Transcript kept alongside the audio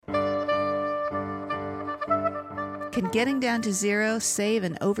Can getting down to zero save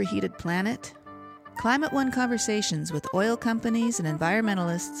an overheated planet? Climate One conversations with oil companies and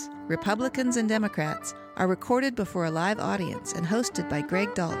environmentalists, Republicans and Democrats, are recorded before a live audience and hosted by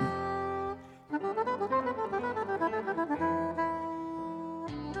Greg Dalton.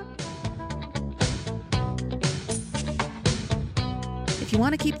 If you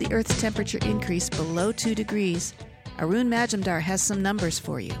want to keep the Earth's temperature increase below 2 degrees, Arun Majumdar has some numbers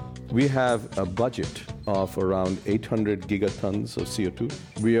for you. We have a budget of around 800 gigatons of CO2.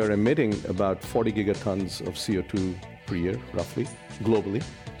 We are emitting about 40 gigatons of CO2 per year, roughly, globally.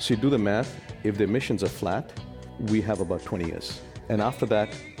 So you do the math, if the emissions are flat, we have about 20 years. And after that,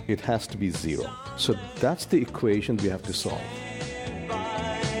 it has to be zero. So that's the equation we have to solve.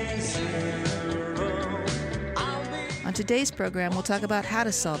 On today's program, we'll talk about how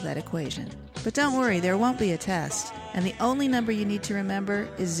to solve that equation. But don't worry, there won't be a test. And the only number you need to remember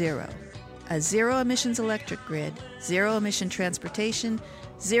is zero. A zero-emissions electric grid, zero-emission transportation,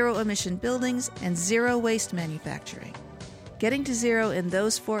 zero-emission buildings, and zero waste manufacturing. Getting to zero in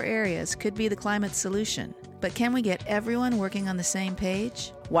those 4 areas could be the climate solution. But can we get everyone working on the same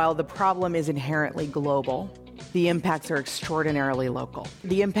page? While the problem is inherently global, the impacts are extraordinarily local.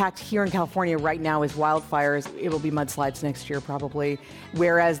 The impact here in California right now is wildfires. It will be mudslides next year probably,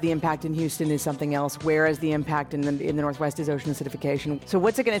 whereas the impact in Houston is something else, whereas the impact in the Northwest is ocean acidification. So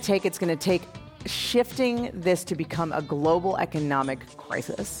what's it going to take? It's going to take shifting this to become a global economic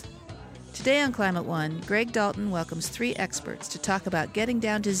crisis. Today on Climate One, Greg Dalton welcomes 3 experts to talk about getting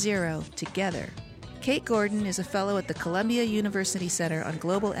down to zero together. Kate Gordon is a fellow at the Columbia University Center on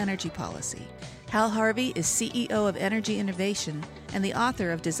Global Energy Policy. Hal Harvey is CEO of Energy Innovation and the author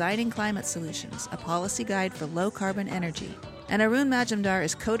of Designing Climate Solutions, a policy guide for low-carbon energy. And Arun Majumdar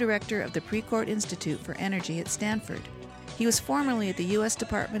is co-director of the Precourt Institute for Energy at Stanford. He was formerly at the U.S.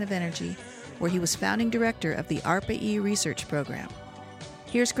 Department of Energy, where he was founding director of the ARPA-E research program.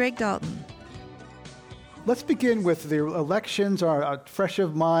 Here's Greg Dalton. Let's begin with the elections, are fresh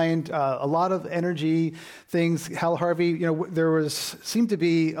of mind, a lot of energy things. Hal Harvey, seemed to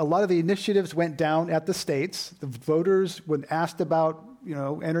be a lot of the initiatives went down at the states. The voters, when asked about,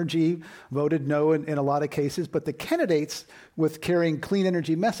 energy, voted no in a lot of cases. But the candidates with carrying clean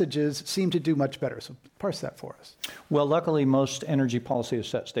energy messages seem to do much better. So parse that for us. Well, luckily, most energy policy is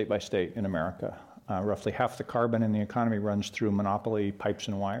set state by state in America. Roughly half the carbon in the economy runs through monopoly pipes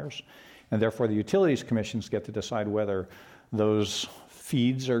and wires. And therefore, the utilities commissions get to decide whether those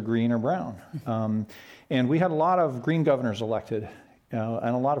feeds are green or brown. And we had a lot of green governors elected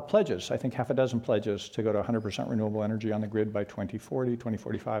and a lot of pledges. I think half a dozen pledges to go to 100% renewable energy on the grid by 2040,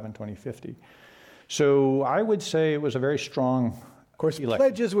 2045, and 2050. So I would say it was a very strong Of course, election.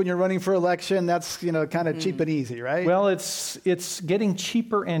 Pledges when you're running for election, that's kind of cheap and easy, right? Well, it's getting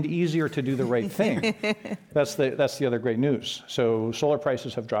cheaper and easier to do the right thing. That's the other great news. So solar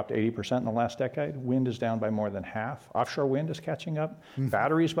prices have dropped 80% in the last decade. Wind is down by more than half. Offshore wind is catching up.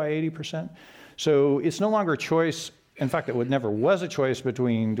 Batteries by 80%. So it's no longer a choice. In fact, it never was a choice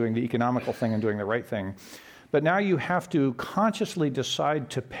between doing the economical thing and doing the right thing. But now you have to consciously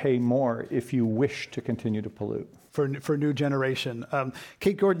decide to pay more if you wish to continue to pollute. For new generation.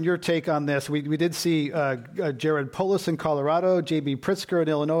 Kate Gordon, your take on this. We did see Jared Polis in Colorado, J.B. Pritzker in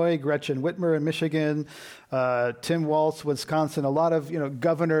Illinois, Gretchen Whitmer in Michigan, Tim Walz, Wisconsin, a lot of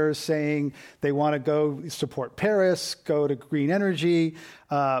governors saying they want to go support Paris, go to green energy.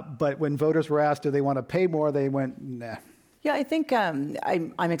 But when voters were asked, do they want to pay more, they went, nah. Yeah, I think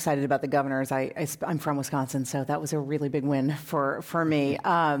I'm excited about the governors. I'm from Wisconsin, so that was a really big win for me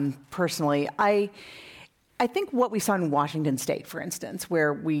personally. I think what we saw in Washington State, for instance,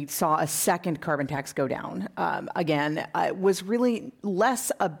 where we saw a second carbon tax go down, was really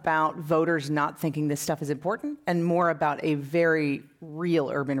less about voters not thinking this stuff is important and more about a very real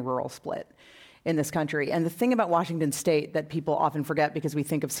urban-rural split in this country. And the thing about Washington State that people often forget because we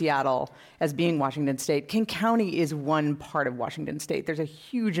think of Seattle as being Washington State, King County is one part of Washington State. There's a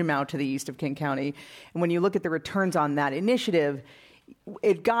huge amount to the east of King County. And when you look at the returns on that initiative,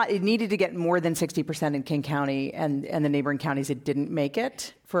 it needed to get more than 60% in King County, and the neighboring counties it didn't make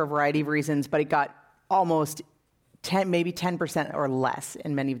it for a variety of reasons, but it got almost 10% or less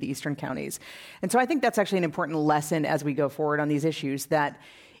in many of the eastern counties. And so I think that's actually an important lesson as we go forward on these issues, that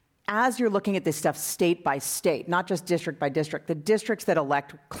as you're looking at this stuff state by state, not just district by district, the districts that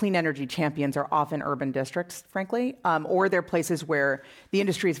elect clean energy champions are often urban districts, frankly, or they're places where the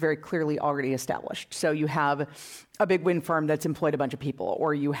industry is very clearly already established. So you have a big wind farm that's employed a bunch of people,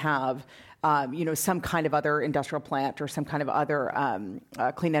 or you have some kind of other industrial plant or some kind of other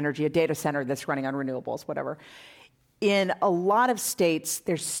clean energy, a data center that's running on renewables, whatever. in a lot of states,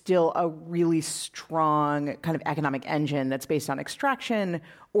 there's still a really strong kind of economic engine that's based on extraction,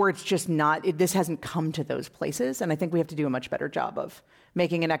 or it's just not, this hasn't come to those places. And I think we have to do a much better job of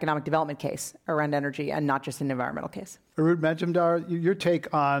making an economic development case around energy and not just an environmental case. Arun Majumdar, your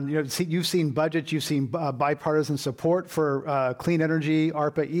take on, you've seen budgets, you've seen bipartisan support for clean energy,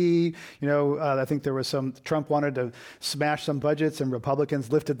 ARPA-E. I think there was Trump wanted to smash some budgets and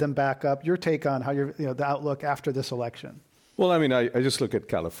Republicans lifted them back up. Your take on how the outlook after this election? Well, I just look at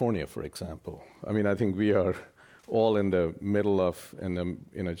California, for example. I think we are all in the middle of,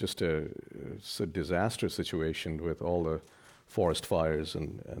 just a disaster situation with all the forest fires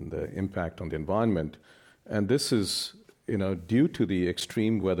and the impact on the environment. And this is, due to the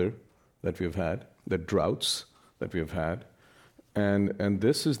extreme weather that we've had, the droughts that we've had, and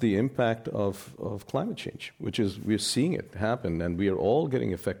this is the impact of climate change, which is, we're seeing it happen, and we are all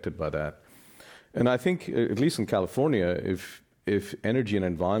getting affected by that. And I think, at least in California, if energy and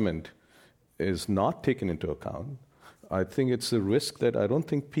environment is not taken into account, I think it's a risk that I don't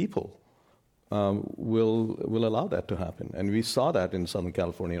think people will allow that to happen. And we saw that in Southern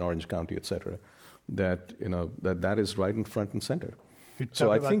California, in Orange County, et cetera, that is right in front and center.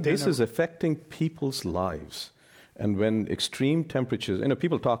 So I think this is affecting people's lives. And when extreme temperatures,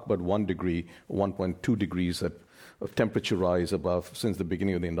 people talk about 1 degree, 1.2 degrees of temperature rise above since the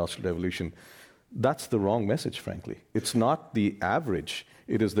beginning of the Industrial Revolution. That's the wrong message, frankly. It's not the average.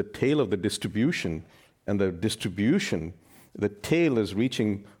 It is the tail of the distribution. And the distribution, the tail is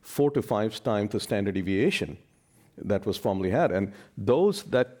reaching 4 to 5 times the standard deviation that was formerly had. And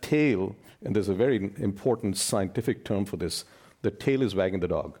that tail, and there's a very important scientific term for this, the tail is wagging the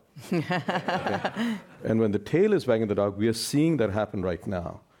dog. Okay? And when the tail is wagging the dog, we are seeing that happen right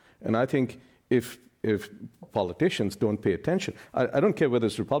now. And I think if politicians don't pay attention, I don't care whether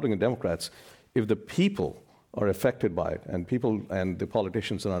it's Republican or Democrats, if the people are affected by it, and the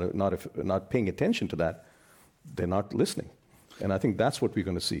politicians are not paying attention to that, they're not listening. And I think that's what we're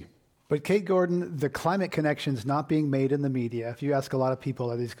going to see. But Kate Gordon, the climate connection's not being made in the media. If you ask a lot of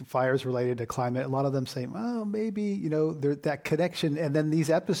people, are these fires related to climate? A lot of them say, well, maybe, that connection. And then these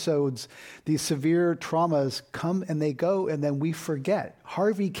episodes, these severe traumas come and they go, and then we forget.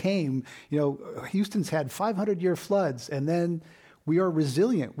 Harvey came, Houston's had 500-year floods, and then we are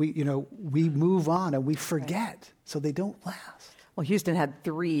resilient. We move on and we forget, so they don't last. Well, Houston had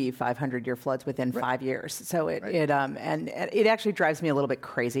 3 500-year floods within 5 years. So it actually drives me a little bit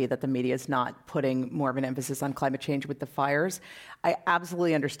crazy that the media is not putting more of an emphasis on climate change with the fires. I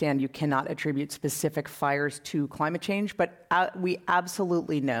absolutely understand you cannot attribute specific fires to climate change, but we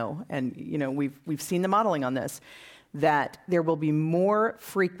absolutely know, and we've seen the modeling on this, that there will be more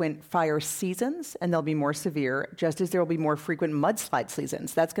frequent fire seasons and they'll be more severe, just as there will be more frequent mudslide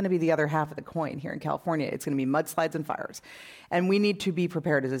seasons. That's going to be the other half of the coin here in California. It's going to be mudslides and fires. And we need to be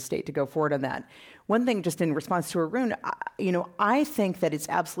prepared as a state to go forward on that. One thing, just in response to Arun, I think that it's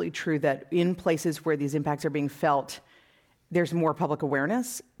absolutely true that in places where these impacts are being felt, there's more public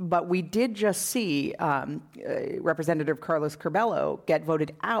awareness, but we did just see Representative Carlos Curbelo get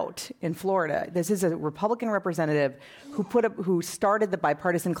voted out in Florida. This is a Republican representative who started the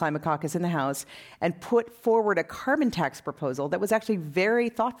bipartisan climate caucus in the House and put forward a carbon tax proposal that was actually very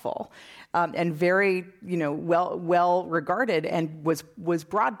thoughtful and very well regarded, and was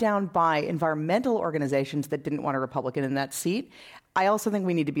brought down by environmental organizations that didn't want a Republican in that seat. I also think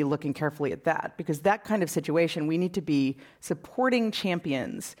we need to be looking carefully at that, because that kind of situation, we need to be supporting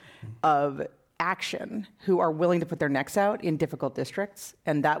champions of action who are willing to put their necks out in difficult districts.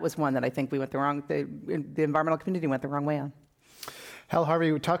 And that was one that I think the environmental community went the wrong way on. Hal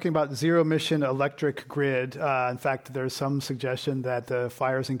Harvey, we're talking about zero-emission electric grid. In fact, there's some suggestion that the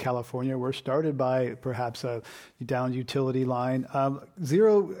fires in California were started by perhaps a downed utility line.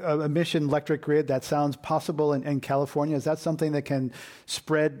 Zero-emission electric grid, that sounds possible in California. Is that something that can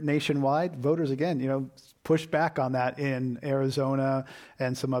spread nationwide? Voters, again, push back on that in Arizona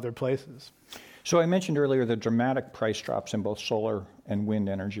and some other places. So I mentioned earlier the dramatic price drops in both solar and wind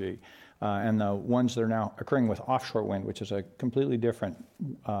energy. And the ones that are now occurring with offshore wind, which is a completely different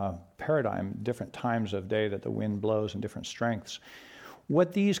paradigm, different times of day that the wind blows and different strengths.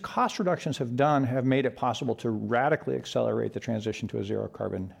 What these cost reductions have done have made it possible to radically accelerate the transition to a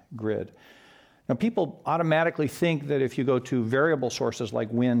zero-carbon grid. Now, people automatically think that if you go to variable sources like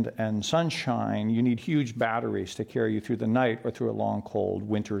wind and sunshine, you need huge batteries to carry you through the night or through a long, cold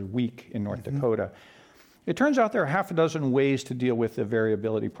winter week in North Dakota. It turns out there are half a dozen ways to deal with the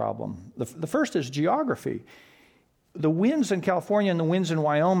variability problem. The first is geography. the winds in California and the winds in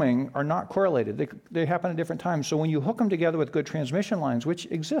Wyoming are not correlated. They happen at different times. So when you hook them together with good transmission lines, which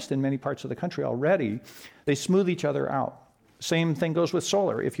exist in many parts of the country already, they smooth each other out. Same thing goes with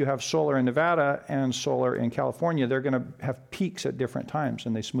solar. If you have solar in Nevada and solar in California, they're going to have peaks at different times,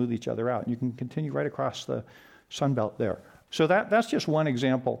 and they smooth each other out. You can continue right across the Sun Belt there. So that's just one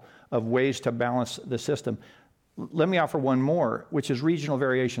example of ways to balance the system. Let me offer one more, which is regional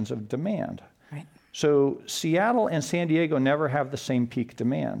variations of demand. Right. So Seattle and San Diego never have the same peak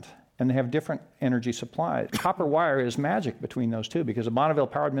demand, and they have different energy supply. Copper wire is magic between those two because the Bonneville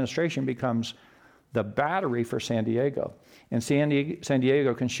Power Administration becomes the battery for San Diego. And San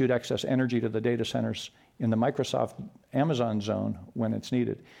Diego can shoot excess energy to the data centers in the Microsoft Amazon zone when it's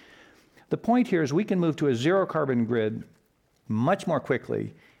needed. The point here is we can move to a zero carbon grid much more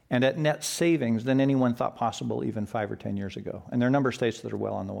quickly and at net savings than anyone thought possible even 5 or 10 years ago. And there are a number of states that are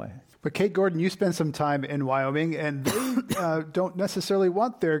well on the way. But Kate Gordon, you spent some time in Wyoming, and they don't necessarily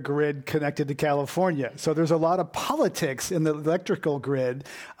want their grid connected to California. So there's a lot of politics in the electrical grid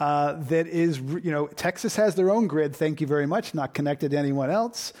that is, Texas has their own grid, thank you very much, not connected to anyone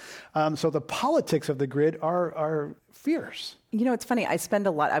else. So the politics of the grid are fierce. It's funny.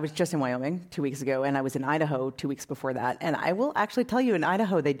 I was just in Wyoming 2 weeks ago, and I was in Idaho 2 weeks before that. And I will actually tell you, in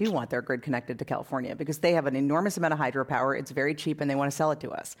Idaho, they do want their grid connected to California because they have an enormous amount of hydropower. It's very cheap, and they want to sell it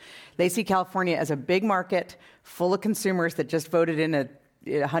to us. They see California as a big market full of consumers that just voted in a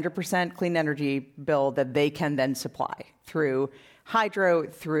 100% clean energy bill that they can then supply through hydro,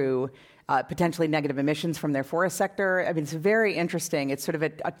 through potentially negative emissions from their forest sector. I mean, it's very interesting. It's sort of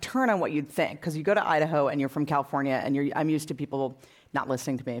a turn on what you'd think, because you go to Idaho and you're from California, and I'm used to people not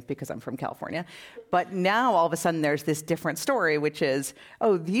listening to me because I'm from California. But now all of a sudden there's this different story, which is,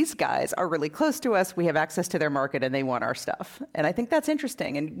 oh, these guys are really close to us. We have access to their market and they want our stuff. And I think that's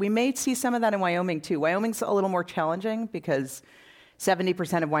interesting. And we may see some of that in Wyoming too. Wyoming's a little more challenging because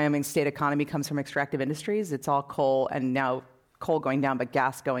 70% of Wyoming's state economy comes from extractive industries. It's all coal, and now coal going down, but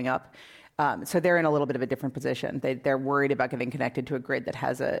gas going up. So they're in a little bit of a different position. They're worried about getting connected to a grid that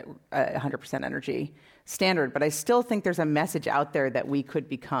has a 100% energy standard. But I still think there's a message out there that we could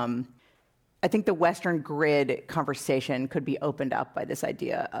become. I think the Western grid conversation could be opened up by this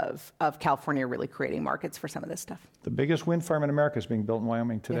idea of California really creating markets for some of this stuff. The biggest wind farm in America is being built in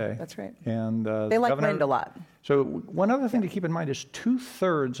Wyoming today. Yeah, that's right. And they like wind a lot. So one other thing to keep in mind is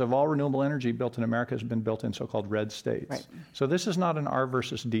 2/3 of all renewable energy built in America has been built in so-called red states. Right. So this is not an R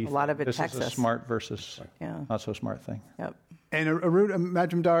versus D thing. A lot of it This Texas. is a smart versus not so smart thing. Yep. And Arun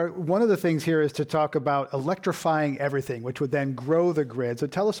Majumdar, one of the things here is to talk about electrifying everything, which would then grow the grid. So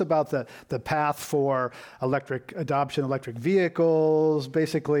tell us about the path for electric adoption, electric vehicles,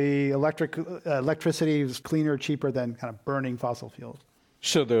 basically electricity is cleaner, cheaper than kind of burning fossil fuels.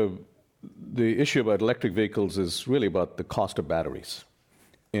 So the issue about electric vehicles is really about the cost of batteries.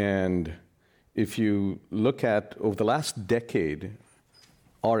 And if you look at over the last decade,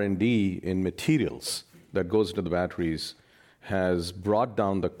 R&D in materials that goes into the batteries has brought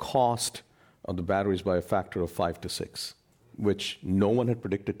down the cost of the batteries by a factor of 5 to 6, which no one had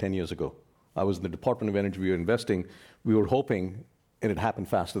predicted 10 years ago. I was in the Department of Energy, we were investing, we were hoping, and it happened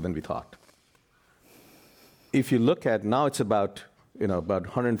faster than we thought. If you look at, now it's about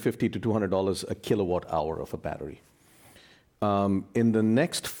 $150 to $200 a kilowatt hour of a battery. In the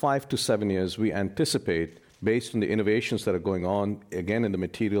next 5 to 7 years, we anticipate, based on the innovations that are going on, again in the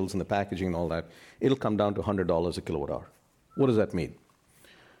materials and the packaging and all that, it'll come down to $100 a kilowatt hour. What does that mean?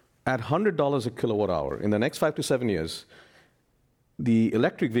 At $100 a kilowatt hour, in the next 5 to 7 years, the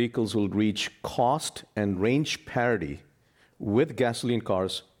electric vehicles will reach cost and range parity with gasoline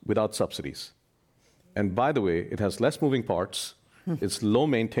cars without subsidies. And by the way, it has less moving parts, it's low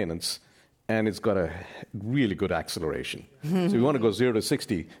maintenance, and it's got a really good acceleration. So if you want to go 0 to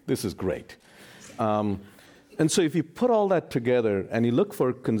 60, this is great. And so if you put all that together and you look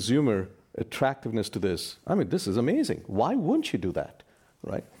for consumer attractiveness to this, I mean, this is amazing. Why wouldn't you do that,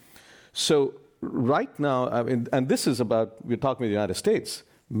 right? So right now, and this is about, we're talking about the United States,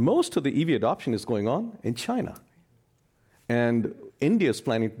 most of the EV adoption is going on in China. And India is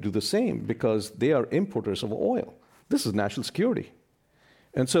planning to do the same because they are importers of oil. This is national security.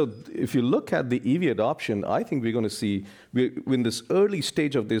 And so if you look at the EV adoption, I think we're going to see, we're in this early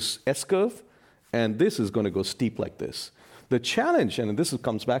stage of this S-curve, and this is going to go steep like this. The challenge, and this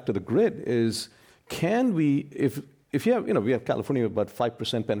comes back to the grid, is can we, if you have, we have California with about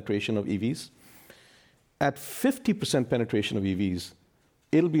 5% penetration of EVs. At 50% penetration of EVs,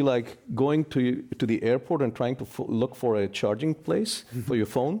 it'll be like going to the airport and trying to look for a charging place for your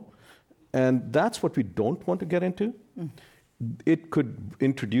phone. And that's what we don't want to get into. It could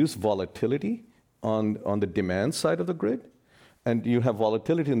introduce volatility on the demand side of the grid, and you have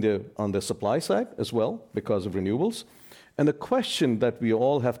volatility on the supply side as well because of renewables. And the question that we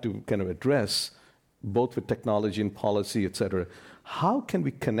all have to kind of address, both with technology and policy, et cetera, how can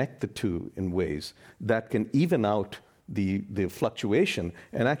we connect the two in ways that can even out the fluctuation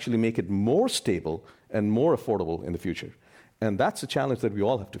and actually make it more stable and more affordable in the future? And that's a challenge that we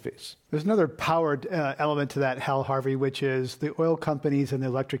all have to face. There's another powered element to that, Hal Harvey, which is the oil companies and the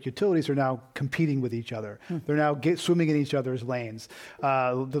electric utilities are now competing with each other. They're now swimming in each other's lanes.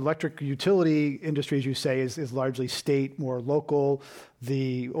 The electric utility industry, as you say, is largely state, more local.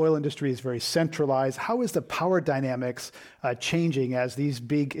 The oil industry is very centralized. How is the power dynamics changing as these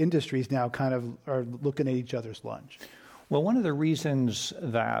big industries now kind of are looking at each other's lunch? Well, one of the reasons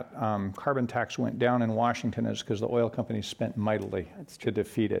that carbon tax went down in Washington is because the oil companies spent mightily to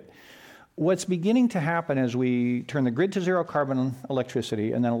defeat it. What's beginning to happen as we turn the grid to zero carbon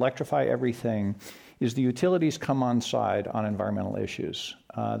electricity and then electrify everything is the utilities come on side on environmental issues.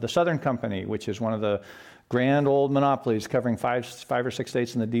 The Southern Company, which is one of the grand old monopolies covering five or six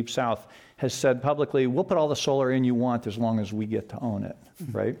states in the Deep South, has said publicly, we'll put all the solar in you want as long as we get to own it,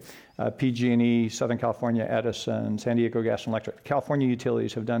 right? PG&E, Southern California, Edison, San Diego Gas and Electric, California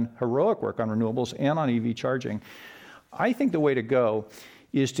utilities have done heroic work on renewables and on EV charging. I think the way to go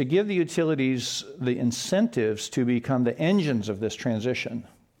is to give the utilities the incentives to become the engines of this transition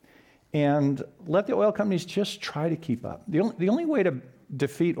and let the oil companies just try to keep up. The only way to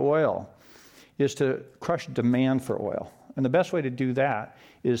defeat oil is to crush demand for oil. And the best way to do that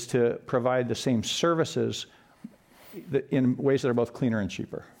is to provide the same services in ways that are both cleaner and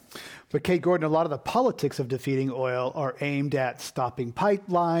cheaper. But Kate Gordon, a lot of the politics of defeating oil are aimed at stopping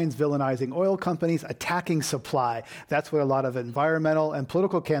pipelines, villainizing oil companies, attacking supply. That's what a lot of environmental and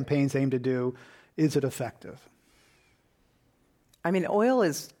political campaigns aim to do. Is it effective? I mean, oil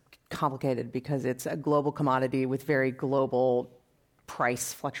is complicated because it's a global commodity with very global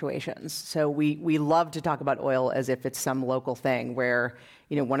price fluctuations. So we love to talk about oil as if it's some local thing where,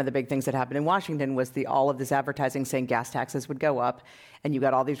 you know, one of the big things that happened in Washington was all of this advertising saying gas taxes would go up, and you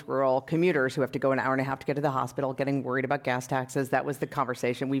got all these rural commuters who have to go an hour and a half to get to the hospital getting worried about gas taxes. That was the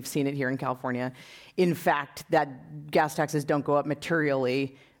conversation. We've seen it here in California. In fact, that gas taxes don't go up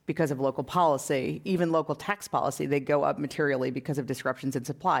materially because of local policy, even local tax policy. They go up materially because of disruptions in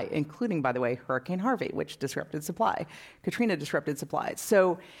supply, including, by the way, Hurricane Harvey, which disrupted supply. Katrina disrupted supply.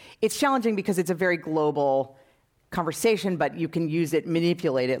 So it's challenging because it's a very global conversation, but you can use it,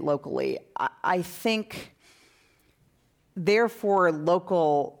 manipulate it locally. I think, therefore,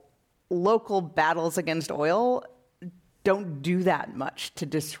 local battles against oil don't do that much to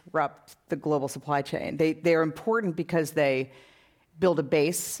disrupt the global supply chain. They're important because they build a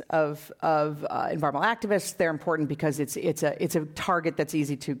base of environmental activists. They're important because it's a target that's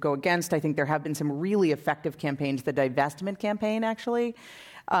easy to go against. I think there have been some really effective campaigns. The divestment campaign actually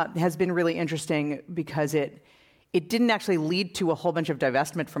has been really interesting because it didn't actually lead to a whole bunch of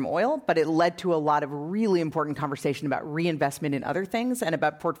divestment from oil, but it led to a lot of really important conversation about reinvestment in other things and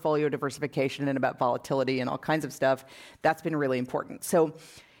about portfolio diversification and about volatility and all kinds of stuff. That's been really important. So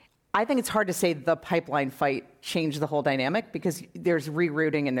I think it's hard to say the pipeline fight changed the whole dynamic because there's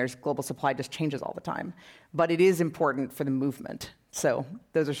rerouting and there's global supply just changes all the time. But it is important for the movement. So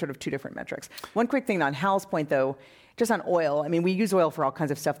those are sort of two different metrics. One quick thing on Hal's point, though, just on oil. I mean, we use oil for all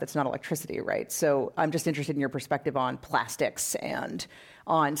kinds of stuff that's not electricity, right? So I'm just interested in your perspective on plastics and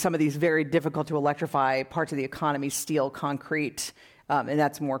on some of these very difficult to electrify parts of the economy, steel, concrete, and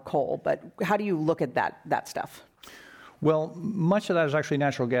that's more coal. But how do you look at that stuff? Well, much of that is actually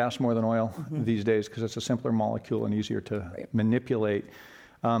natural gas more than oil these days because it's a simpler molecule and easier to manipulate.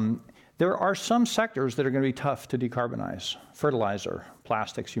 There are some sectors that are going to be tough to decarbonize. Fertilizer,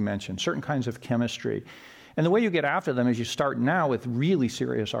 plastics you mentioned, certain kinds of chemistry. And the way you get after them is you start now with really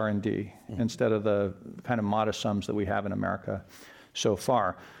serious R&D instead of the kind of modest sums that we have in America so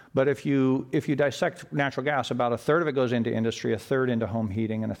far. But if you dissect natural gas, about a third of it goes into industry, a third into home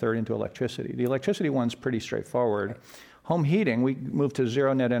heating, and a third into electricity. The electricity one's pretty straightforward. Home heating, we moved to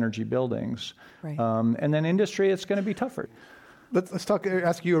zero net energy buildings. Right. And then industry, it's going to be tougher. Let's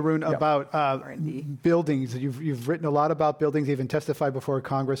ask you, Arun, about buildings. You've written a lot about buildings, even testified before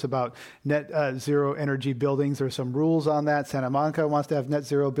Congress about net zero energy buildings. There are some rules on that. Santa Monica wants to have net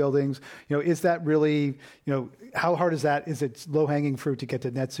zero buildings. You know, is that really, you know, how hard is that? Is it low-hanging fruit to get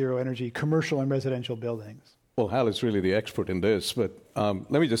to net zero energy, commercial and residential buildings? Well, Hal is really the expert in this, but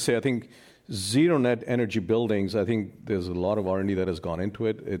let me just say, I think zero net energy buildings, I think there's a lot of R&D that has gone into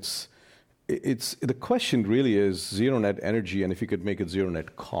it. It's the question really is zero net energy, and if you could make it zero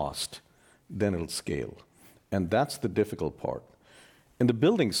net cost, then it'll scale. And that's the difficult part. In the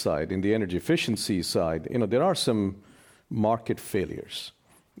building side, in the energy efficiency side, there are some market failures,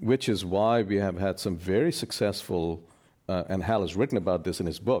 which is why we have had some very successful, and Hal has written about this in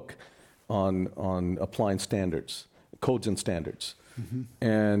his book, on applying standards, codes and standards. Mm-hmm.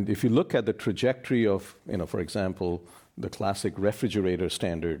 And if you look at the trajectory of, for example, the classic refrigerator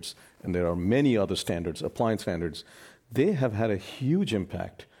standards, and there are many other standards, appliance standards, they have had a huge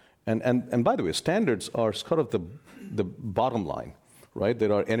impact. And by the way, standards are sort of the bottom line, right?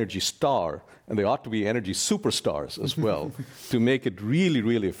 There are Energy Star, and they ought to be Energy Superstars as well to make it really,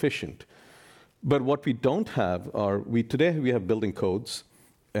 really efficient. But what we don't have are, today we have building codes,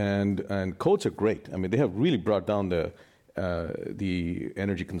 and codes are great. I mean, they have really brought down the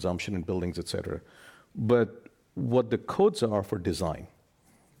energy consumption in buildings, et cetera. But what the codes are for design.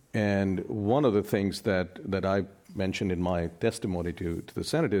 And one of the things that I mentioned in my testimony to the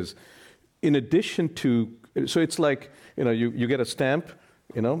Senate is, in addition to, so it's like, you get a stamp,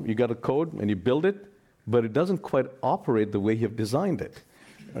 you got a code and you build it, but it doesn't quite operate the way you've designed it.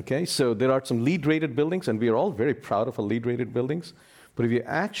 Okay, so there are some LEED rated buildings, and we are all very proud of our LEED rated buildings. But if you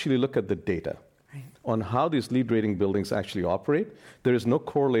actually look at the data on how these LEED rating buildings actually operate, there is no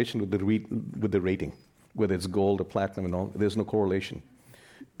correlation with the rating, whether it's gold or platinum and all. There's no correlation.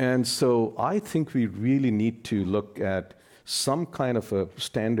 And so I think we really need to look at some kind of a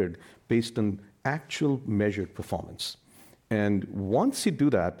standard based on actual measured performance. And once you do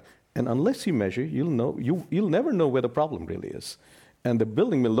that, and unless you measure, you'll never know where the problem really is. And the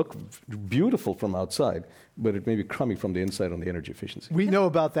building may look beautiful from outside, but it may be crummy from the inside on the energy efficiency. We know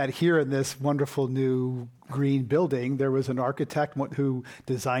about that here in this wonderful new green building. There was an architect who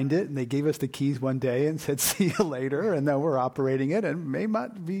designed it, and they gave us the keys one day and said, see you later, and then we're operating it, and may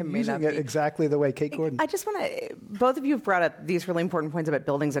not be using it exactly the way Kate Gordon. I just want to, both of you have brought up these really important points about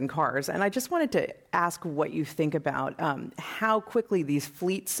buildings and cars, and I just wanted to ask what you think about how quickly these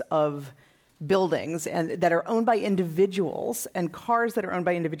fleets of buildings and that are owned by individuals and cars that are owned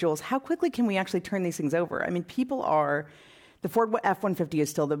by individuals, how quickly can we actually turn these things over? I mean, the Ford F-150 is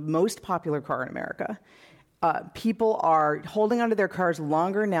still the most popular car in America. People are holding onto their cars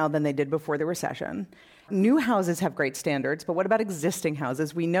longer now than they did before the recession. New houses have great standards, but what about existing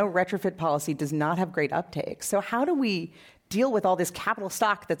houses? We know retrofit policy does not have great uptake. So how do we deal with all this capital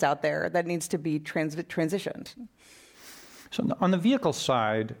stock that's out there that needs to be transitioned? So on the vehicle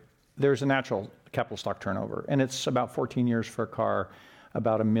side, there's a natural capital stock turnover, and it's about 14 years for a car,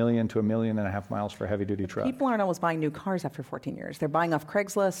 about 1 million to 1.5 million miles for a heavy-duty truck. People aren't always buying new cars after 14 years. They're buying off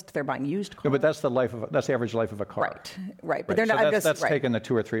Craigslist. They're buying used cars. No, but that's the average life of a car. Right. But they're not. That's taken the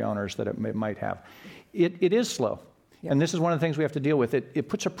 2 or 3 owners that it might have. It is slow, and this is one of the things we have to deal with. It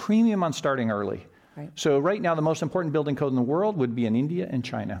puts a premium on starting early. Right. So right now, the most important building code in the world would be in India and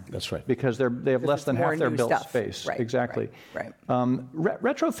China. That's right. Because they have less than half their built space. Right. Exactly. Right.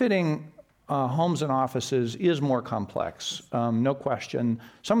 Retrofitting homes and offices is more complex, no question.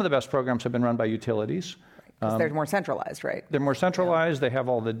 Some of the best programs have been run by utilities. Because they're more centralized, right? They're more centralized. Yeah. They have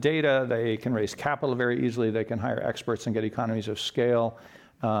all the data. They can raise capital very easily. They can hire experts and get economies of scale,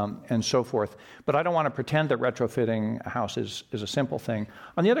 and so forth. But I don't want to pretend that retrofitting a house is a simple thing.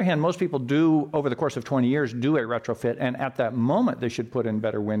 On the other hand, most people do, over the course of 20 years, do a retrofit, and at that moment, they should put in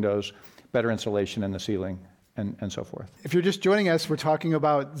better windows, better insulation in the ceiling, and so forth. If you're just joining us, we're talking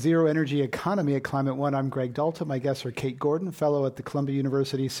about zero energy economy at Climate One. I'm Greg Dalton. My guests are Kate Gordon, fellow at the Columbia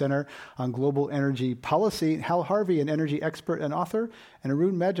University Center on Global Energy Policy, Hal Harvey, an energy expert and author, and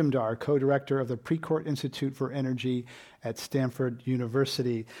Arun Majumdar, co-director of the Precourt Institute for Energy at Stanford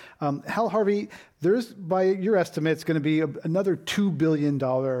University. Hal Harvey, there's, by your estimates, going to be another $2 billion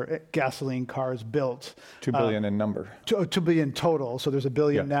gasoline cars built. $2 billion in number. $2 billion total. So there's $1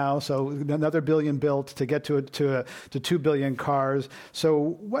 billion now. So another $1 billion built to get to 2 billion cars.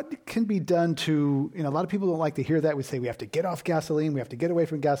 So what can be done to, a lot of people don't like to hear that. We say we have to get off gasoline. We have to get away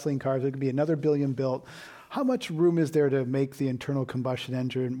from gasoline cars. There could be another $1 billion built. How much room is there to make the internal combustion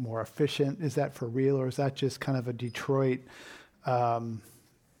engine more efficient? Is that for real, or is that just kind of a Detroit,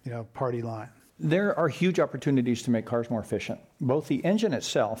 party line? There are huge opportunities to make cars more efficient. Both the engine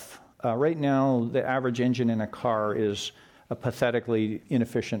itself, right now the average engine in a car is a pathetically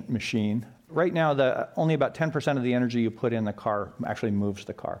inefficient machine. Right now, only about 10% of the energy you put in the car actually moves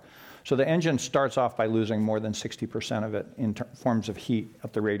the car. So the engine starts off by losing more than 60% of it in forms of heat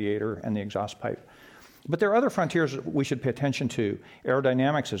up the radiator and the exhaust pipe. But there are other frontiers we should pay attention to.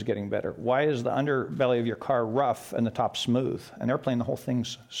 Aerodynamics is getting better. Why is the underbelly of your car rough and the top smooth? An airplane, the whole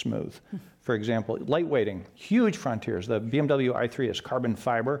thing's smooth. For example, lightweighting, huge frontiers. The BMW i3 is carbon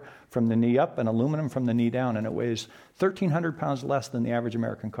fiber from the knee up and aluminum from the knee down, and it weighs 1,300 pounds less than the average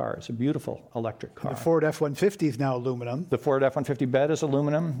American car. It's a beautiful electric car. The Ford F-150 is now aluminum. The Ford F-150 bed is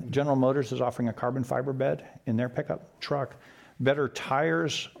aluminum. General Motors is offering a carbon fiber bed in their pickup truck. Better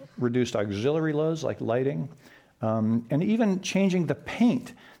tires, reduced auxiliary loads like lighting, and even changing the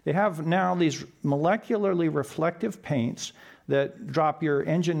paint. They have now these molecularly reflective paints that drop your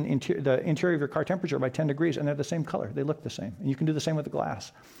the interior of your car temperature by 10 degrees, and they're the same color. They look the same. And you can do the same with the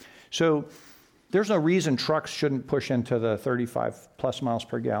glass. So there's no reason trucks shouldn't push into the 35 plus miles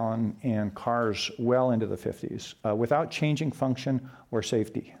per gallon and cars well into the 50s without changing function or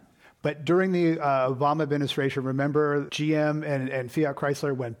safety. But during the Obama administration, remember GM and Fiat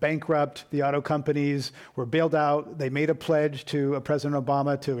Chrysler went bankrupt. The auto companies were bailed out. They made a pledge to President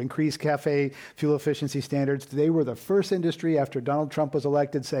Obama to increase CAFE fuel efficiency standards. They were the first industry after Donald Trump was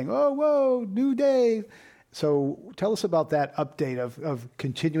elected saying, oh, whoa, new day. So tell us about that update of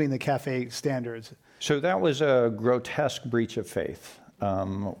continuing the CAFE standards. So that was a grotesque breach of faith,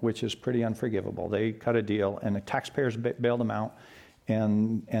 which is pretty unforgivable. They cut a deal, and the taxpayers bailed them out.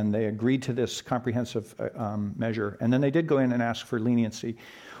 And they agreed to this comprehensive measure. And then they did go in and ask for leniency.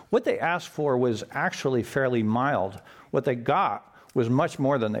 What they asked for was actually fairly mild. What they got was much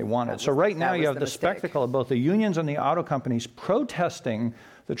more than they wanted. So right now you have the spectacle of both the unions and the auto companies protesting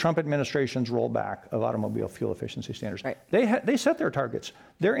the Trump administration's rollback of automobile fuel efficiency standards. Right. They set their targets.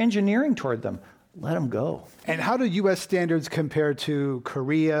 They're engineering toward them. Let them go. And how do U.S. standards compare to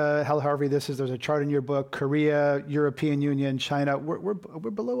Korea? Hal Harvey, there's a chart in your book, Korea, European Union, China. We're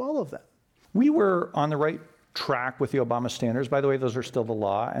below all of that. We were on the right track with the Obama standards. By the way, those are still the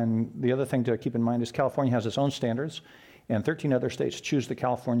law. And the other thing to keep in mind is California has its own standards, and 13 other states choose the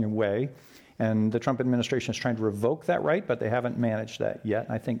California way. And the Trump administration is trying to revoke that right, but they haven't managed that yet.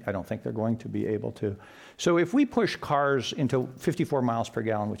 I don't think they're going to be able to. So if we push cars into 54 miles per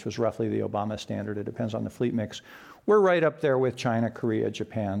gallon, which was roughly the Obama standard, it depends on the fleet mix, we're right up there with China, Korea,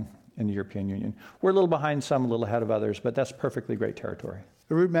 Japan, and the European Union. We're a little behind some, a little ahead of others, but that's perfectly great territory.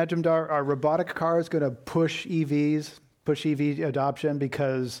 Arun Majumdar, are robotic cars going to push EV adoption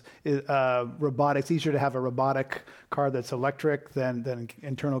because robotics, easier to have a robotic car that's electric than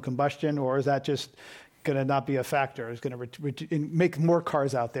internal combustion, or is that just going to not be a factor? It's going to make more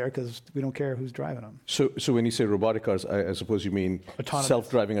cars out there because we don't care who's driving them. So when you say robotic cars, I suppose you mean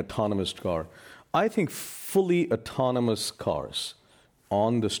self-driving autonomous car. I think fully autonomous cars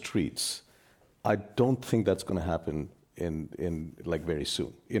on the streets, I don't think that's going to happen in like very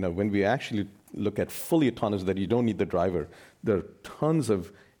soon. When we actually look at fully autonomous, that you don't need the driver, there are tons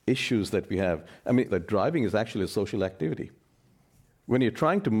of issues that we have. I mean, the driving is actually a social activity. When you're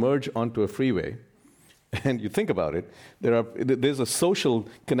trying to merge onto a freeway, and you think about it, there's a social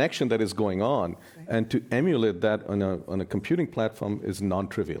connection that is going on, and to emulate that on a computing platform is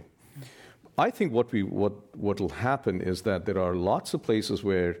non-trivial. I think what will happen is that there are lots of places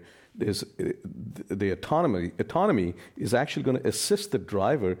where the autonomy is actually going to assist the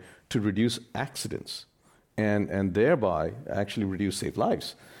driver to reduce accidents and thereby actually save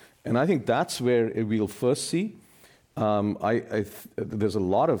lives. And I think that's where we'll first see. There's a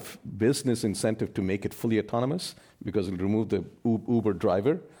lot of business incentive to make it fully autonomous because it'll remove the Uber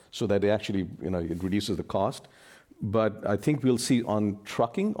driver so that it reduces the cost. But I think we'll see on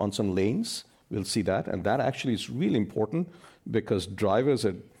trucking, on some lanes, we'll see that. And that actually is really important because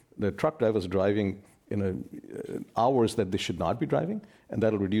the truck drivers are driving in hours that they should not be driving, and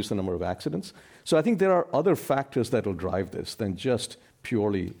that'll reduce the number of accidents. So I think there are other factors that will drive this than just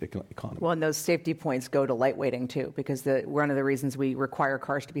purely economy. Well, and those safety points go to lightweighting too, because one of the reasons we require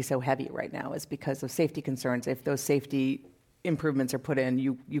cars to be so heavy right now is because of safety concerns. If those safety improvements are put in,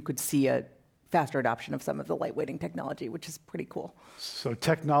 you could see a faster adoption of some of the lightweighting technology, which is pretty cool. So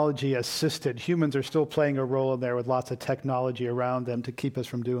technology assisted. Humans are still playing a role in there with lots of technology around them to keep us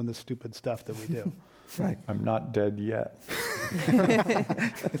from doing the stupid stuff that we do. Right. I'm not dead yet.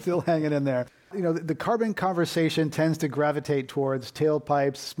 Still hanging in there. The carbon conversation tends to gravitate towards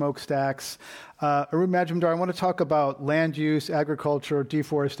tailpipes, smokestacks. Arun Majumdar, I want to talk about land use, agriculture,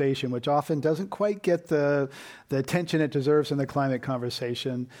 deforestation, which often doesn't quite get the attention it deserves in the climate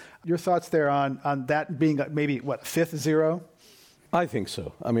conversation. Your thoughts there on that being maybe, a fifth zero? I think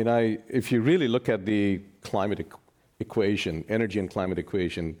so. I mean, if you really look at the climate equation, energy and climate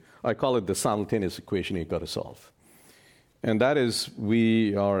equation, I call it the simultaneous equation you've got to solve. And that is,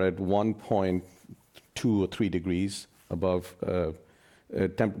 we are at 1.2 or 3 degrees above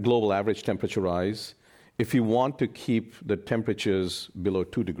global average temperature rise. if you want to keep the temperatures below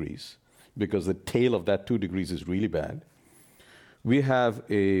 2 degrees, because the tail of that 2 degrees is really bad, we have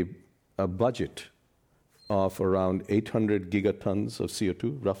a budget of around 800 gigatons of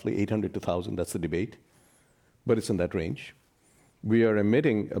CO2, roughly 800 to 1,000, that's the debate, but it's in that range. We are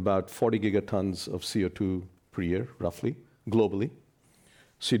emitting about 40 gigatons of CO2 per year, roughly, globally.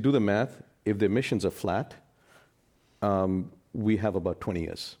 So you do the math, if the emissions are flat, we have about 20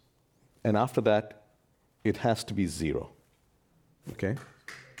 years. And after that, it has to be zero, okay?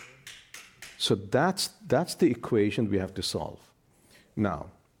 So that's the equation we have to solve. Now,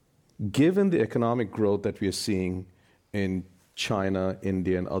 given the economic growth that we are seeing in China,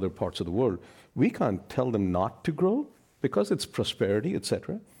 India, and other parts of the world, we can't tell them not to grow because it's prosperity, et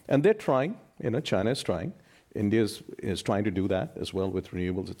cetera. And they're trying, China is trying. India is trying to do that as well with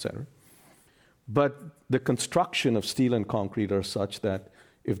renewables, et cetera. But the construction of steel and concrete are such that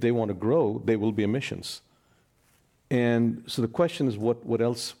if they want to grow, there will be emissions. And so the question is, what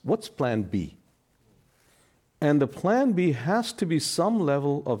else? What's plan B? And the plan B has to be some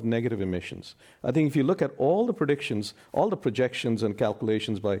level of negative emissions. I think if you look at all the predictions, all the projections and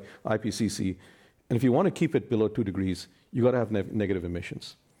calculations by IPCC, and if you want to keep it below 2 degrees, you've got to have negative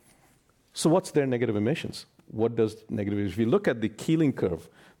emissions. So what's their negative emissions? What does negative emissions? If you look at the Keeling curve,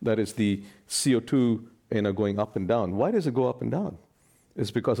 that is the CO2 going up and down, why does it go up and down?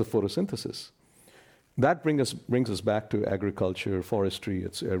 It's because of photosynthesis. That brings us back to agriculture, forestry,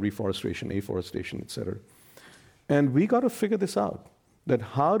 reforestation, afforestation, et cetera. And we got to figure this out, that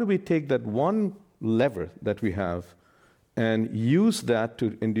how do we take that one lever that we have and use that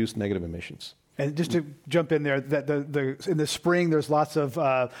to induce negative emissions? And just to jump in there, in the spring, there's lots of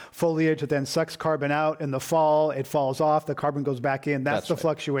foliage that then sucks carbon out. In the fall, it falls off. The carbon goes back in. That's the right.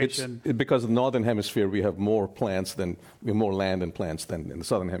 Fluctuation. Because in the northern hemisphere, we have more land and plants than in the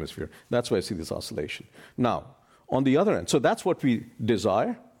southern hemisphere. That's why I see this oscillation. Now, on the other end, so that's what we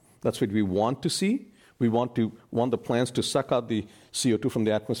desire. That's what we want to see. We want the plants to suck out the CO2 from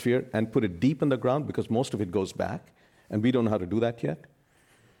the atmosphere and put it deep in the ground because most of it goes back, and we don't know how to do that yet.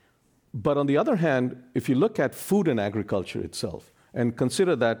 But on the other hand, if you look at food and agriculture itself, and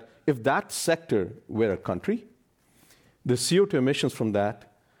consider that if that sector were a country, the CO2 emissions from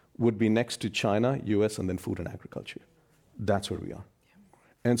that would be next to China, US, and then food and agriculture. That's where we are.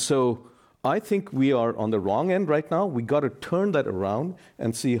 And so I think we are on the wrong end right now. We got to turn that around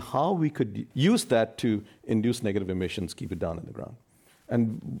and see how we could use that to induce negative emissions, keep it down in the ground.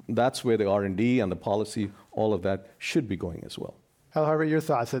 And that's where the R&D and the policy, all of that should be going as well. Hal Harvey, your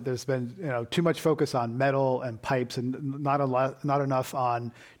thoughts that there's been too much focus on metal and pipes and not enough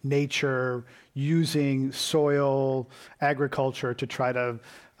on nature, using soil, agriculture to try to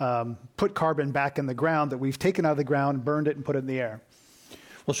put carbon back in the ground that we've taken out of the ground, burned it, and put it in the air.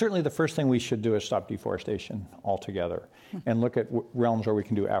 Well, certainly the first thing we should do is stop deforestation altogether and look at realms where we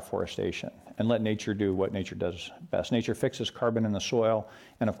can do afforestation and let nature do what nature does best. Nature fixes carbon in the soil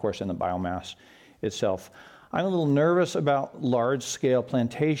and, of course, in the biomass itself. I'm a little nervous about large-scale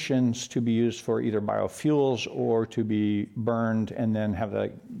plantations to be used for either biofuels or to be burned and then have the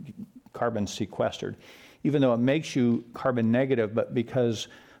carbon sequestered, even though it makes you carbon negative, but because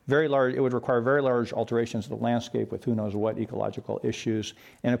it would require very large alterations of the landscape with who knows what ecological issues,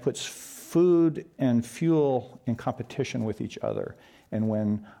 and it puts food and fuel in competition with each other. And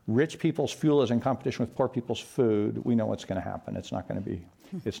when rich people's fuel is in competition with poor people's food, we know what's going to happen. It's not going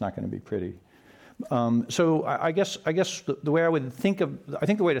to be pretty. So I guess the way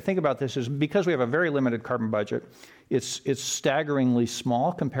the way to think about this is because we have a very limited carbon budget, it's staggeringly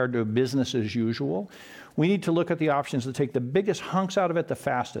small compared to business as usual. We need to look at the options that take the biggest hunks out of it the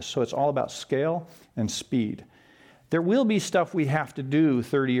fastest. So it's all about scale and speed. There will be stuff we have to do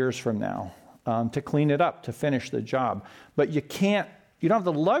 30 years from now to clean it up, to finish the job. But you don't have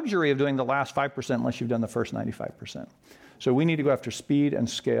the luxury of doing the last 5% unless you've done the first 95%. So we need to go after speed and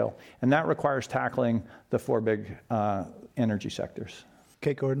scale, and that requires tackling the four big energy sectors.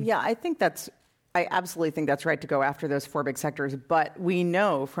 Kate Gordon? Yeah, I absolutely think that's right to go after those four big sectors, but we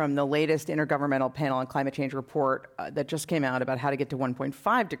know from the latest Intergovernmental Panel on Climate Change report that just came out about how to get to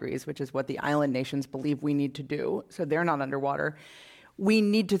 1.5 degrees, which is what the island nations believe we need to do, so they're not underwater. We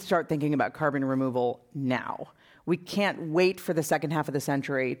need to start thinking about carbon removal now. We can't wait for the second half of the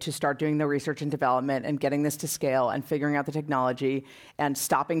century to start doing the research and development and getting this to scale and figuring out the technology and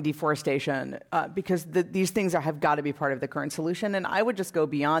stopping deforestation because these things have got to be part of the current solution. And I would just go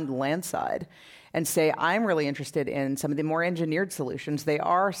beyond the land side and say I'm really interested in some of the more engineered solutions. They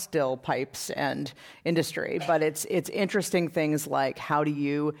are still pipes and industry, but it's interesting things like how do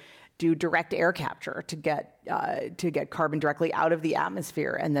you do direct air capture to get carbon directly out of the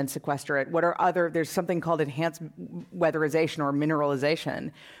atmosphere and then sequester it? There's something called enhanced weatherization or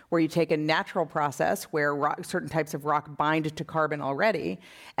mineralization, where you take a natural process where certain types of rock bind to carbon already,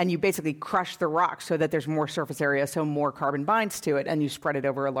 and you basically crush the rock so that there's more surface area, so more carbon binds to it, and you spread it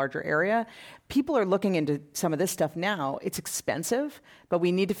over a larger area. People are looking into some of this stuff now. It's expensive, but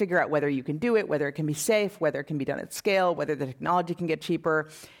we need to figure out whether you can do it, whether it can be safe, whether it can be done at scale, whether the technology can get cheaper.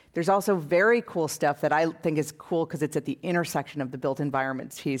 There's also very cool stuff that I think is cool because it's at the intersection of the built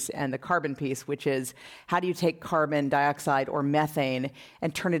environment piece and the carbon piece, which is how do you take carbon dioxide or methane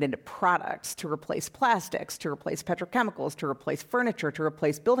and turn it into products to replace plastics, to replace petrochemicals, to replace furniture, to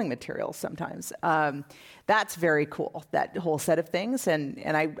replace building materials sometimes. That's very cool, that whole set of things. And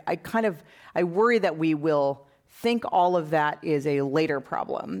I worry that we will think all of that is a later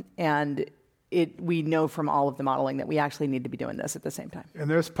problem. And we know from all of the modeling that we actually need to be doing this at the same time. And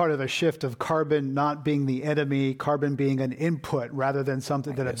there's part of a shift of carbon not being the enemy, carbon being an input rather than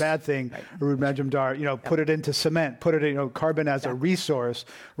something that a bad thing. Arun Majumdar, put it into cement, put it carbon as a resource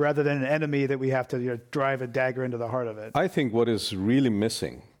rather than an enemy that we have to drive a dagger into the heart of it. I think what is really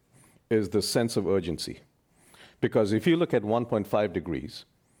missing is the sense of urgency. Because if you look at 1.5 degrees,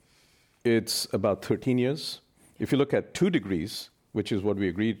 it's about 13 years. If you look at 2 degrees, which is what we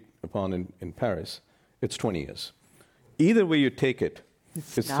agreed upon in Paris, it's 20 years. Either way you take it,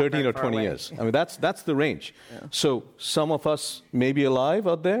 it's 13 or 20 years. I mean, that's the range. Yeah. So some of us may be alive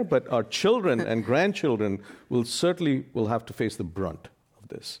out there, but our children and grandchildren will have to face the brunt of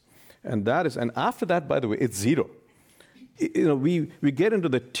this. And after that, by the way, it's zero. We get into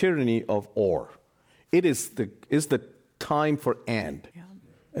the tyranny of or. It is the time for and. Yeah.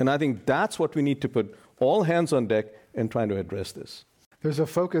 And I think that's what we need to put all hands on deck in trying to address this. There's a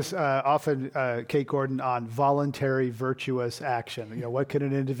focus often, Kate Gordon, on voluntary virtuous action. What can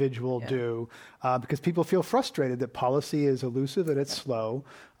an individual do? Because people feel frustrated that policy is elusive and it's slow.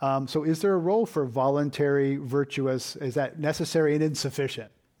 So is there a role for voluntary virtuous? Is that necessary and insufficient?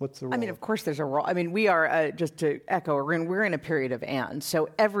 What's the role? I mean, of course there's a role. I mean, we are, just to echo, we're in a period of and. So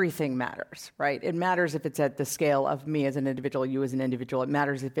everything matters, right? It matters if it's at the scale of me as an individual, you as an individual. It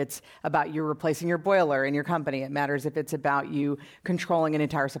matters if it's about you replacing your boiler in your company. It matters if it's about you controlling an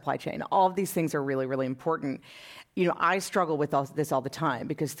entire supply chain. All of these things are really, really important. I struggle with this all the time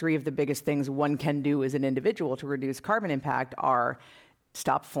because 3 of the biggest things one can do as an individual to reduce carbon impact are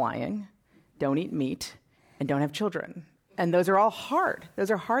stop flying, don't eat meat, and don't have children. And those are all hard. Those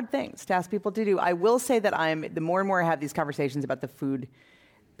are hard things to ask people to do. I will say that the more and more I have these conversations about the food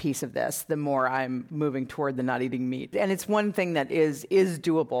piece of this, the more I'm moving toward the not eating meat. And it's one thing that is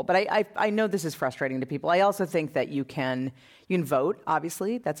doable. But I know this is frustrating to people. I also think that you can vote,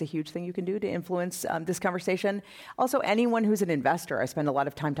 obviously. That's a huge thing you can do to influence this conversation. Also, anyone who's an investor, I spend a lot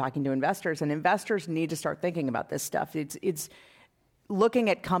of time talking to investors, and investors need to start thinking about this stuff. It's looking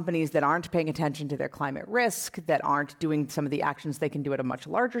at companies that aren't paying attention to their climate risk, that aren't doing some of the actions they can do at a much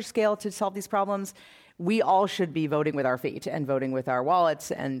larger scale to solve these problems. We all should be voting with our feet and voting with our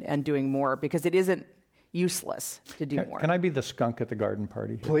wallets and doing more because it isn't useless to do more. Can I be the skunk at the garden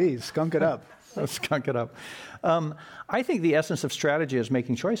party? Please, skunk it up. Skunk it up. I think the essence of strategy is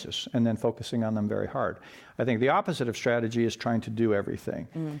making choices and then focusing on them very hard. I think the opposite of strategy is trying to do everything.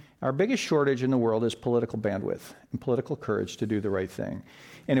 Mm. Our biggest shortage in the world is political bandwidth and political courage to do the right thing.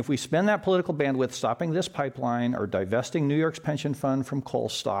 And if we spend that political bandwidth stopping this pipeline or divesting New York's pension fund from coal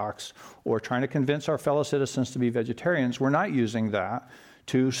stocks or trying to convince our fellow citizens to be vegetarians, we're not using that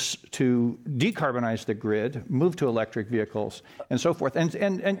to decarbonize the grid, move to electric vehicles, and so forth. And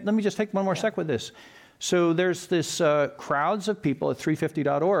let me just take one more sec with this. So there's this crowds of people at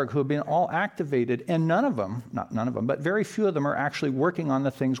 350.org who have been all activated, and none of them, but very few of them are actually working on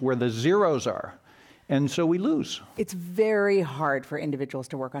the things where the zeros are. And so we lose. It's very hard for individuals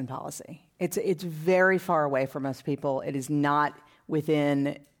to work on policy. It's very far away from most people. It is not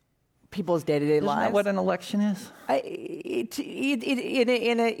within people's day-to-day lives. Isn't that what an election is?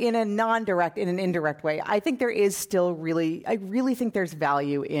 In a non-direct, in an indirect way. I think there is still I really think there's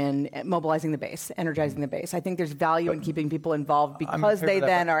value in mobilizing the base, energizing the base. I think there's value in keeping people involved because they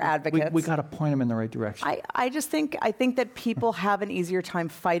then are advocates. We got to point them in the right direction. I think that people have an easier time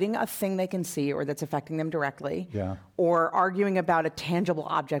fighting a thing they can see or that's affecting them directly, or arguing about a tangible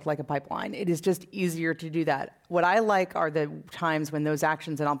object like a pipeline. It is just easier to do that. What I like are the times when those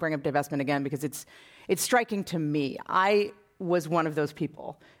actions, and I'll bring up divestment again because it's striking to me. I was one of those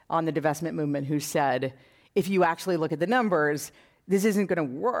people on the divestment movement who said, if you actually look at the numbers, this isn't going to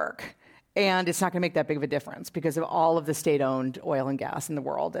work. And it's not going to make that big of a difference because of all of the state-owned oil and gas in the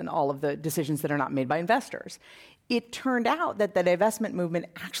world and all of the decisions that are not made by investors. It turned out that the divestment movement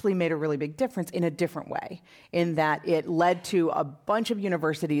actually made a really big difference in a different way, in that it led to a bunch of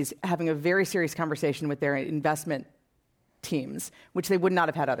universities having a very serious conversation with their investment teams, which they would not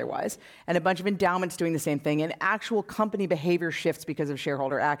have had otherwise, and a bunch of endowments doing the same thing, and actual company behavior shifts because of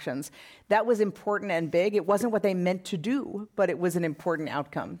shareholder actions. That was important and big. It wasn't what they meant to do, but it was an important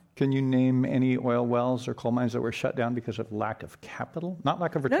outcome. Can you name any oil wells or coal mines that were shut down because of lack of capital? Not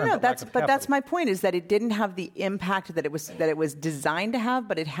lack of return, but that's my point, is that it didn't have the impact that it was designed to have,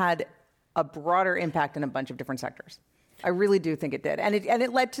 but it had a broader impact in a bunch of different sectors. I really do think it did. And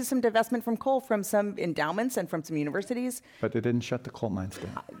it led to some divestment from coal from some endowments and from some universities. But it didn't shut the coal mines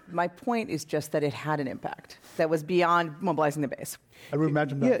down. My point is just that it had an impact that was beyond mobilizing the base.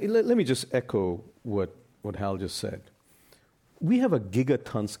 Let me just echo what Hal just said. We have a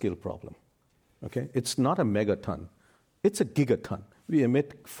gigaton scale problem. Okay? It's not a megaton. It's a gigaton. We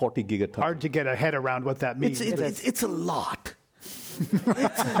emit 40 gigatons. Hard to get a head around what that means. It's a lot. It's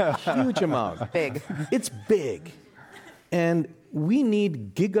a huge amount. Big. It's big. And we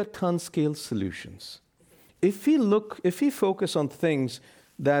need gigaton scale solutions. If we focus on things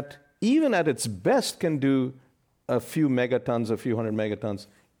that even at its best can do a few megatons, a few hundred megatons,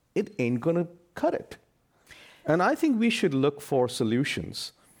 it ain't going to cut it. And I think we should look for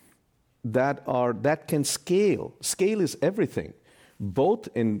solutions that can scale. Scale is everything, both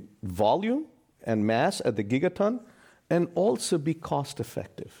in volume and mass at the gigaton, and also be cost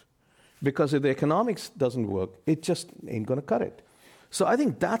effective. Because if the economics doesn't work, it just ain't going to cut it. So I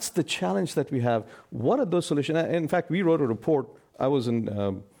think that's the challenge that we have. What are those solutions? In fact, we wrote a report. I was in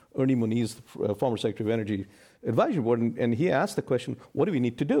Ernie Moniz, the former Secretary of Energy Advisory Board, and he asked the question, what do we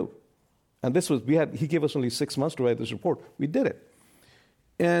need to do? And he gave us only 6 months to write this report. We did it.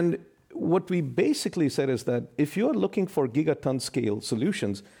 And what we basically said is that if you're looking for gigaton scale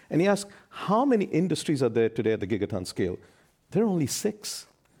solutions, and he asked, how many industries are there today at the gigaton scale? There are only 6.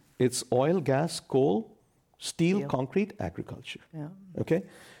 It's oil, gas, coal, steel, concrete, agriculture. Yeah. Okay?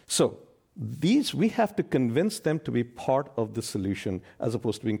 So we have to convince them to be part of the solution as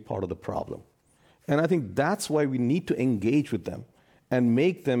opposed to being part of the problem. And I think that's why we need to engage with them and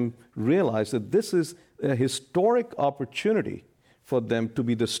make them realize that this is a historic opportunity for them to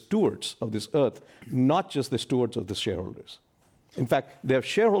be the stewards of this earth, not just the stewards of the shareholders. In fact, they have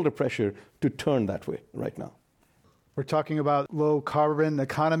shareholder pressure to turn that way right now. We're talking about low-carbon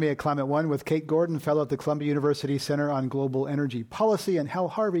economy at Climate One with Kate Gordon, fellow at the Columbia University Center on Global Energy Policy, and Hal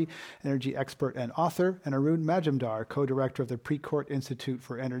Harvey, energy expert and author, and Arun Majumdar, co-director of the Precourt Institute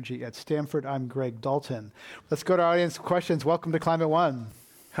for Energy at Stanford. I'm Greg Dalton. Let's go to our audience questions. Welcome to Climate One.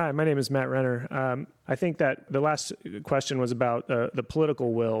 Hi, my name is Matt Renner. I think that the last question was about the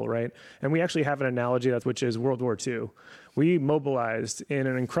political will, right? And we actually have an analogy, which is World War II. We mobilized in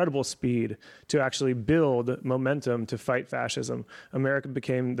an incredible speed to actually build momentum to fight fascism. America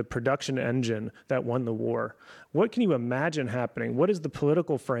became the production engine that won the war. What can you imagine happening? What is the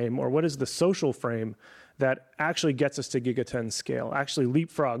political frame or what is the social frame that actually gets us to gigaton scale, actually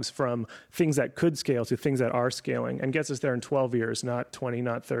leapfrogs from things that could scale to things that are scaling and gets us there in 12 years, not 20,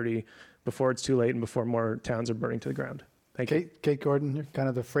 not 30, before it's too late and before more towns are burning to the ground? Thank you. Kate Gordon, you're kind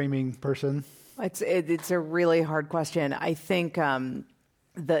of the framing person. It's a really hard question. I think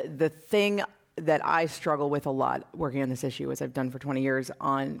the thing that I struggle with a lot working on this issue, as I've done for 20 years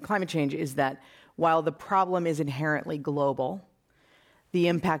on climate change, is that while the problem is inherently global, the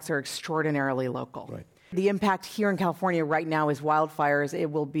impacts are extraordinarily local. Right. The impact here in California right now is wildfires.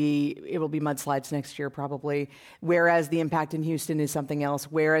 It will be mudslides next year probably. Whereas the impact in Houston is something else.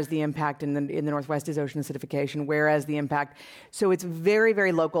 Whereas the impact in the Northwest is ocean acidification. Whereas the impact, so it's very,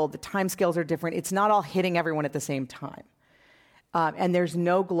 very local. The timescales are different. It's not all hitting everyone at the same time. And there's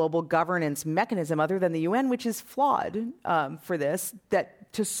no global governance mechanism other than the UN, which is flawed for this,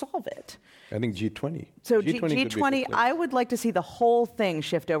 to solve it. I think G20. So G20, I would like to see the whole thing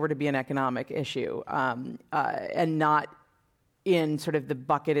shift over to be an economic issue and not in sort of the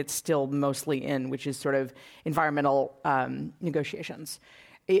bucket it's still mostly in, which is sort of environmental negotiations.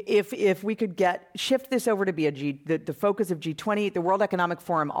 If we could shift this over to be the focus of G20, the World Economic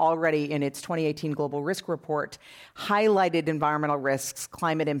Forum already in its 2018 Global Risk Report highlighted environmental risks,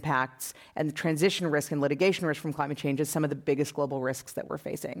 climate impacts, and the transition risk and litigation risk from climate change as some of the biggest global risks that we're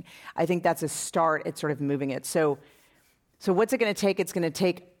facing. I think that's a start at sort of moving it. So what's it going to take? It's going to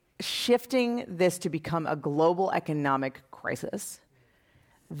take shifting this to become a global economic crisis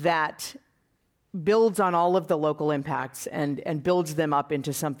that builds on all of the local impacts and builds them up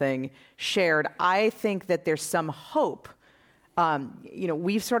into something shared. I think that there's some hope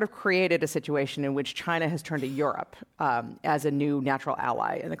We've sort of created a situation in which China has turned to Europe as a new natural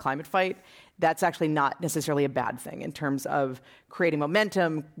ally in the climate fight. That's actually not necessarily a bad thing in terms of creating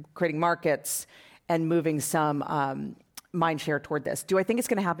momentum, creating markets, and moving some mind share toward this. Do I think it's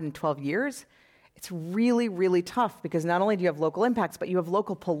going to happen in 12 years? It's really, really tough because not only do you have local impacts, but you have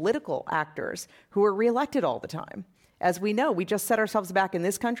local political actors who are reelected all the time. As we know, we just set ourselves back in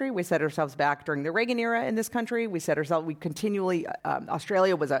this country. We set ourselves back during the Reagan era in this country. We continually,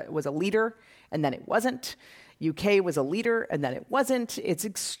 Australia was a leader, and then it wasn't. UK was a leader, and then it wasn't. It's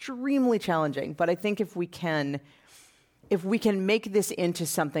extremely challenging. But I think if we can make this into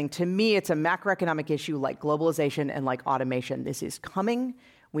something, to me, it's a macroeconomic issue like globalization and like automation. This is coming.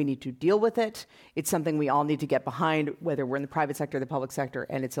 We need to deal with it. It's something we all need to get behind, whether we're in the private sector or the public sector,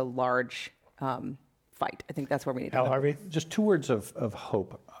 and it's a large fight. I think that's where we need to go. Harvey? Just 2 words of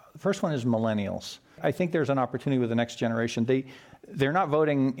hope. The first one is millennials. I think there's an opportunity with the next generation. They're not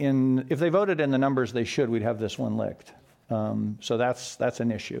voting in, if they voted in the numbers they should, we'd have this one licked. So that's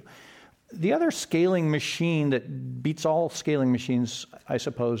an issue. The other scaling machine that beats all scaling machines, I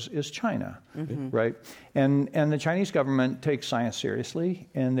suppose, is China, right? And the Chinese government takes science seriously,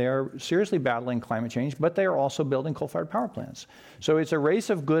 and they're seriously battling climate change, but they are also building coal-fired power plants. So it's a race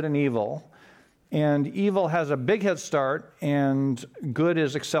of good and evil, and evil has a big head start, and good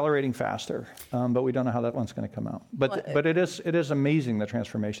is accelerating faster. But we don't know how that one's going to come out. But it is amazing, the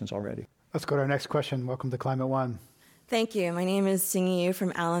transformations already. Let's go to our next question. Welcome to Climate One. Thank you. My name is Singi Yu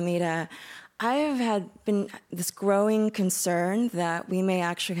from Alameda. I have been this growing concern that we may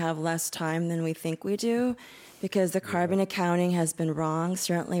actually have less time than we think we do because the carbon accounting has been wrong,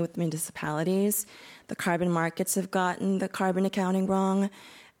 certainly with municipalities. The carbon markets have gotten the carbon accounting wrong.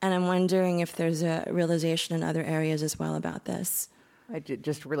 And I'm wondering if there's a realization in other areas as well about this.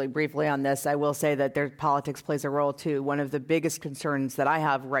 Just really briefly on this, I will say that politics plays a role too. One of the biggest concerns that I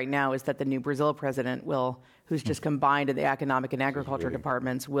have right now is that the new Brazil president who's just combined in the economic and agriculture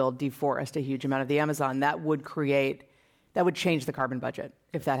departments, will deforest a huge amount of the Amazon. That would change the carbon budget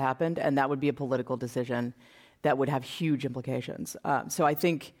if that happened, and that would be a political decision that would have huge implications. So I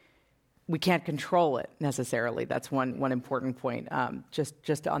think we can't control it necessarily. That's one important point.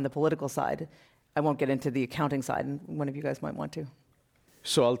 Just on the political side, I won't get into the accounting side, and one of you guys might want to.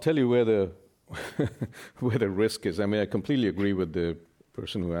 So I'll tell you where the where the risk is. I mean, I completely agree with the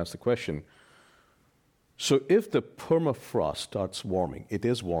person who asked the question. So if the permafrost starts warming, it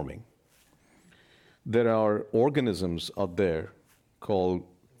is warming. There are organisms out there called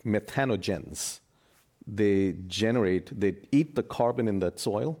methanogens. They eat the carbon in that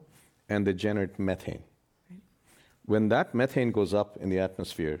soil, and they generate methane. When that methane goes up in the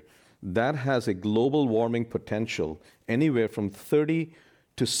atmosphere, that has a global warming potential anywhere from 30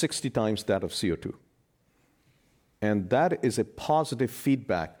 to 60 times that of CO2. And that is a positive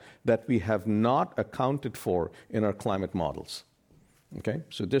feedback that we have not accounted for in our climate models. Okay?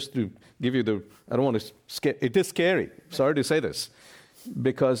 So just to give you I don't want to scare, it is scary, sorry to say this,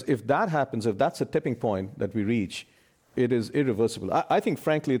 because if that happens, if that's a tipping point that we reach, it is irreversible. I think,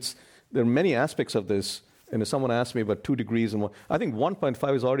 frankly, there are many aspects of this, and if someone asked me about 2 degrees, I think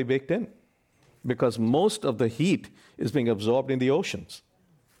 1.5 is already baked in, because most of the heat is being absorbed in the oceans.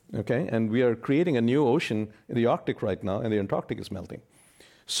 Okay, and we are creating a new ocean in the Arctic right now, and the Antarctic is melting.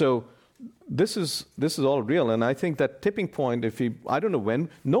 So this is all real, and I think that tipping point, I don't know when,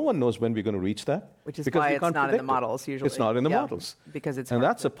 no one knows when we're going to reach that. Which is why it's not in the models usually. It's not in the models. Because it's and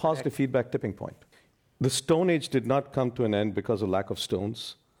that's a positive feedback tipping point. The Stone Age did not come to an end because of lack of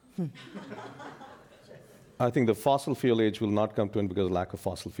stones. I think the fossil fuel age will not come to an end because of lack of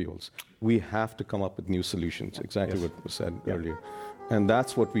fossil fuels. We have to come up with new solutions, exactly what was said earlier. And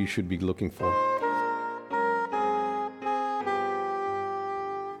that's what we should be looking for.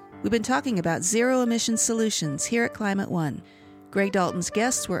 We've been talking about zero-emission solutions here at Climate One. Greg Dalton's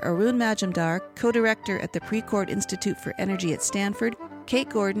guests were Arun Majumdar, co-director at the Precourt Institute for Energy at Stanford, Kate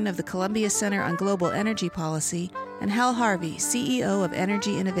Gordon of the Columbia Center on Global Energy Policy, and Hal Harvey, CEO of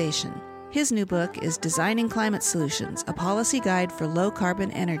Energy Innovation. His new book is Designing Climate Solutions, a policy guide for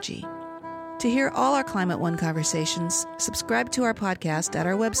low-carbon energy. To hear all our Climate One conversations, subscribe to our podcast at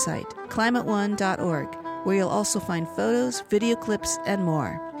our website, climateone.org, where you'll also find photos, video clips, and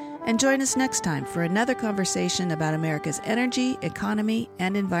more. And join us next time for another conversation about America's energy, economy,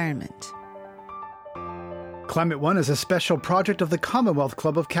 and environment. Climate One is a special project of the Commonwealth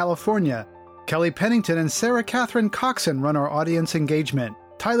Club of California. Kelly Pennington and Sarah Catherine Coxon run our audience engagement.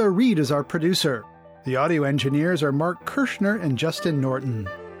 Tyler Reed is our producer. The audio engineers are Mark Kirshner and Justin Norton.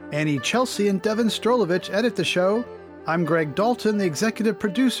 Annie Chelsea and Devin Strolovich edit the show. I'm Greg Dalton, the executive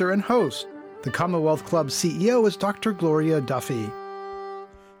producer and host. The Commonwealth Club CEO is Dr. Gloria Duffy.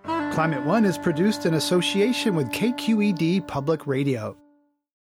 Climate One is produced in association with KQED Public Radio.